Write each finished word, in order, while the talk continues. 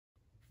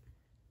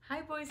Hi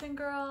boys and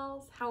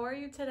girls, how are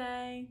you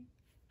today?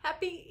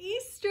 Happy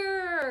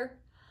Easter!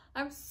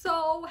 I'm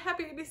so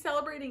happy to be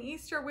celebrating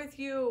Easter with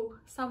you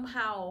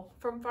somehow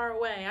from far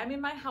away. I'm in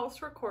my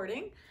house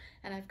recording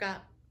and I've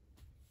got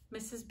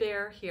Mrs.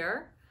 Bear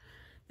here.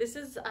 This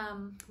is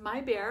my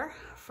bear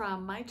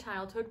from my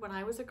childhood when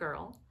I was a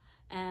girl,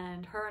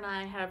 and her and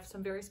I have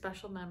some very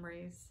special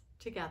memories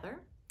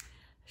together.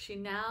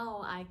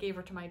 I gave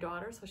her to my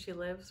daughter, so she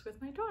lives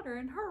with my daughter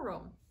in her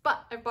room,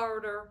 but I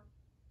borrowed her.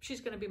 She's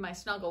going to be my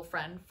snuggle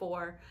friend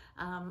for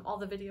all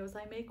the videos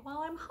I make while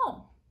I'm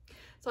home.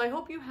 So I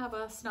hope you have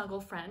a snuggle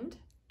friend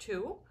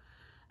too.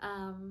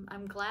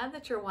 I'm glad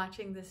that you're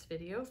watching this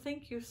video.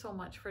 Thank you so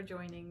much for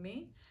joining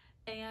me.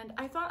 And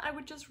I thought I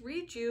would just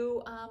read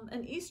you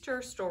an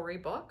Easter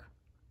storybook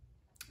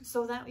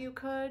so that you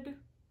could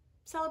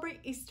celebrate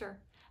Easter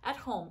at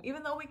home.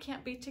 Even though we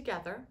can't be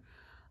together,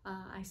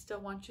 I still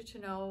want you to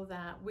know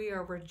that we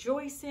are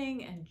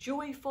rejoicing and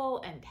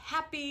joyful and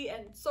happy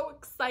and so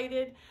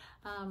excited.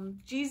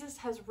 Jesus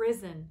has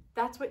risen.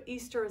 That's what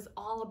Easter is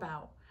all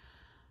about.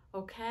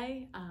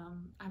 Okay,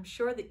 I'm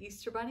sure the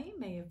Easter Bunny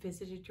may have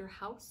visited your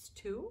house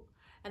too,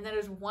 and that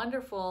is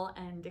wonderful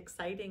and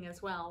exciting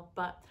as well.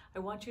 But I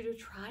want you to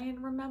try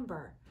and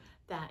remember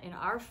that in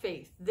our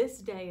faith, this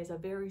day is a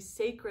very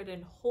sacred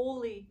and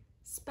holy,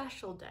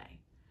 special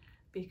day,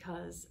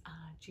 because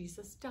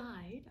Jesus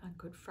died on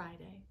Good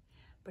Friday,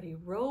 but he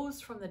rose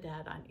from the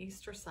dead on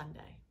Easter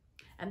Sunday.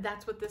 And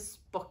that's what this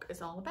book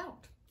is all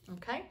about,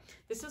 okay?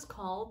 This is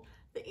called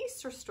The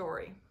Easter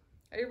Story.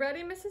 Are you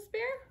ready, Mrs.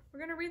 Bear?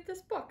 We're gonna read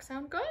this book.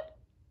 Sound good?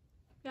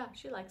 Yeah,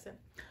 she likes it.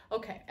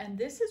 Okay, and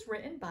this is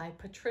written by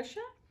Patricia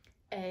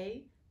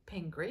A.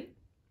 Pingree,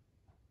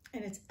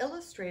 and it's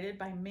illustrated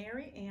by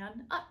Mary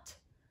Ann Utt.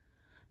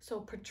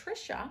 So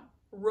Patricia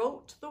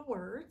wrote the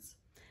words,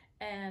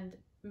 and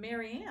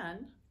Mary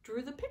Ann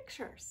drew the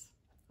pictures.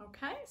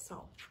 Okay,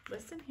 so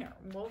listen here,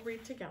 and we'll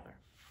read together.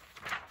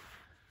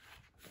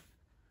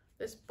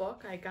 This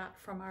book I got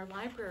from our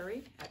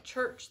library at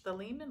church, the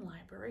Lehman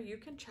Library. You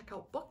can check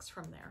out books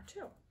from there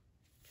too.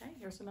 Okay,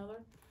 here's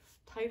another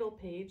title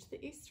page,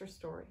 The Easter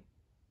Story.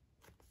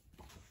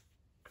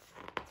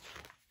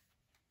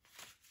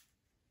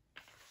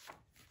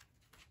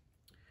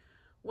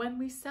 When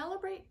we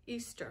celebrate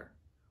Easter,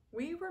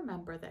 we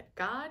remember that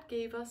God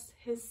gave us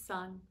his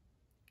Son,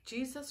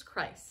 Jesus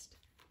Christ,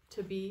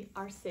 to be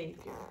our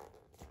Savior.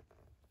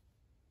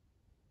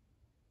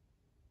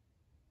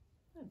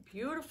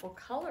 Beautiful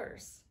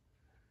colors.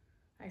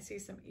 I see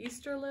some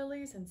Easter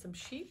lilies and some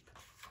sheep.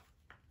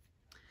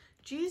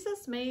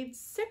 Jesus made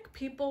sick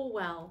people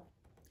well.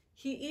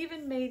 He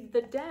even made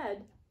the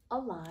dead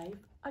alive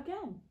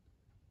again.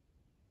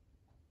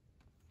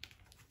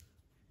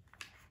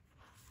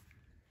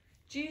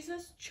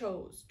 Jesus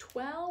chose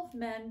 12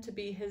 men to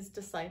be his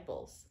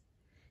disciples.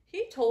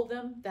 He told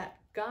them that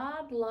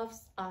God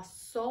loves us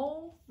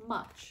so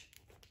much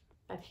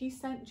that he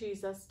sent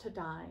Jesus to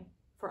die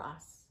for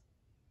us.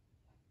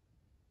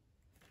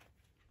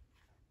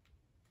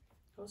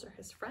 Those are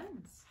his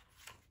friends.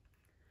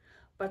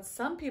 But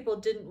some people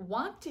didn't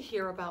want to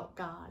hear about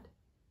God.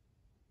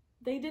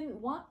 They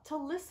didn't want to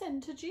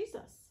listen to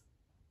Jesus.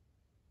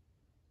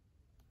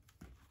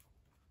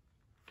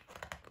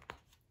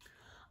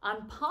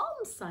 On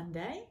Palm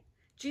Sunday,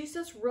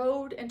 Jesus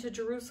rode into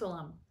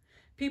Jerusalem.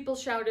 People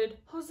shouted,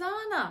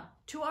 "Hosanna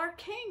to our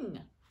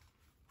King."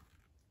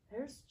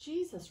 There's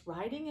Jesus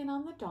riding in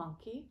on the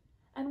donkey.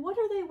 And what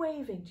are they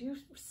waving? Do you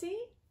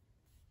see?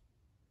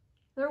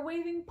 They're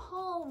waving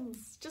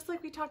palms, just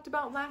like we talked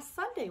about last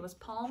Sunday was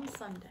Palm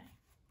Sunday.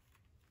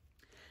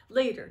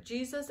 Later,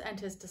 Jesus and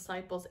his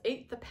disciples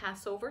ate the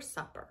Passover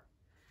supper.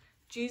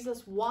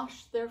 Jesus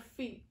washed their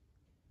feet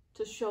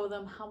to show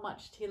them how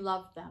much he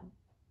loved them.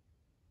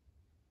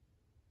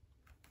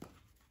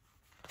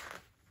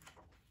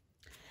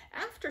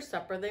 After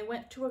supper, they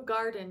went to a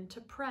garden to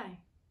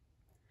pray.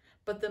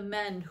 But the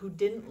men who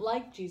didn't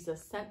like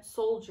Jesus sent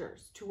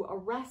soldiers to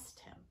arrest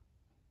him.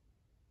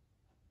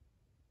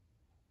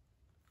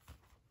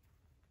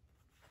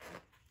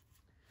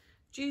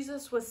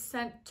 Jesus was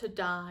sent to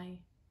die.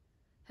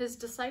 His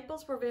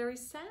disciples were very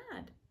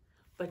sad,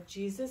 but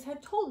Jesus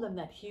had told them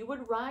that he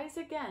would rise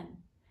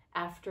again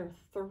after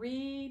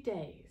 3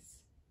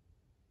 days.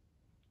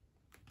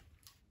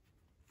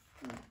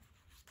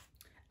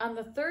 On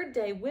the third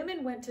day,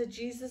 women went to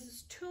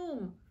Jesus'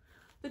 tomb.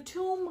 The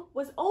tomb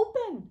was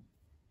open,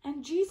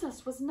 and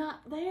Jesus was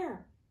not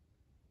there.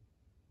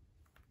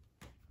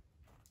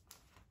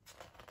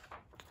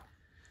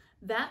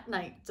 That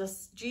night,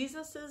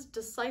 Jesus'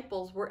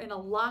 disciples were in a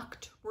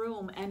locked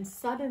room, and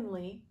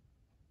suddenly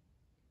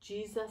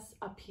Jesus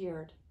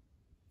appeared.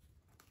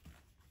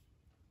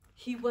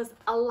 He was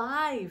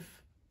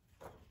alive.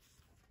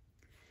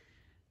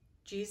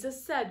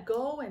 Jesus said,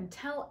 "Go and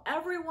tell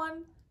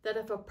everyone that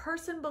if a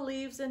person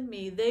believes in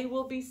me, they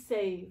will be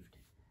saved,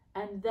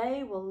 and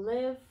they will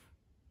live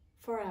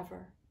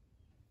forever."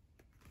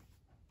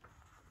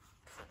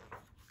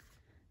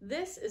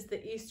 This is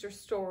the Easter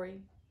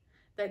story,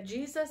 that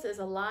Jesus is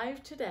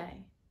alive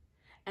today,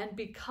 and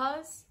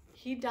because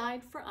he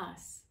died for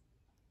us,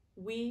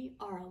 we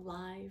are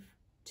alive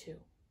too.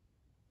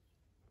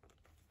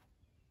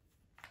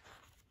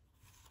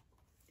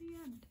 The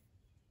end.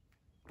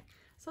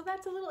 So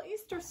that's a little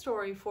Easter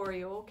story for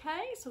you,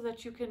 okay? So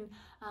that you can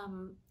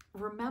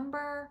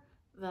remember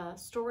the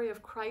story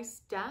of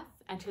Christ's death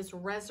and his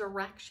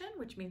resurrection,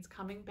 which means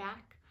coming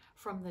back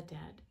from the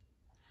dead.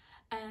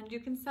 And you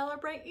can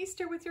celebrate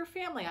Easter with your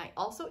family. I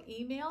also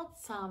emailed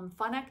some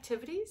fun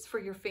activities for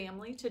your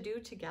family to do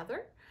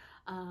together.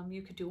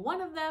 You could do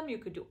one of them, you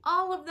could do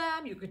all of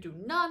them, you could do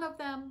none of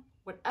them,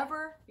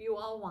 whatever you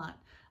all want.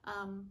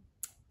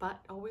 But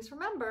always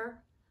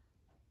remember,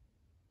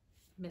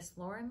 Miss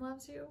Lauren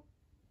loves you,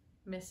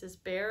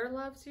 Mrs. Bear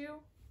loves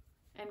you,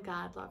 and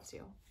God loves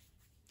you.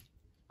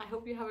 I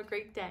hope you have a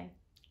great day.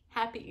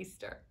 Happy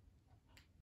Easter.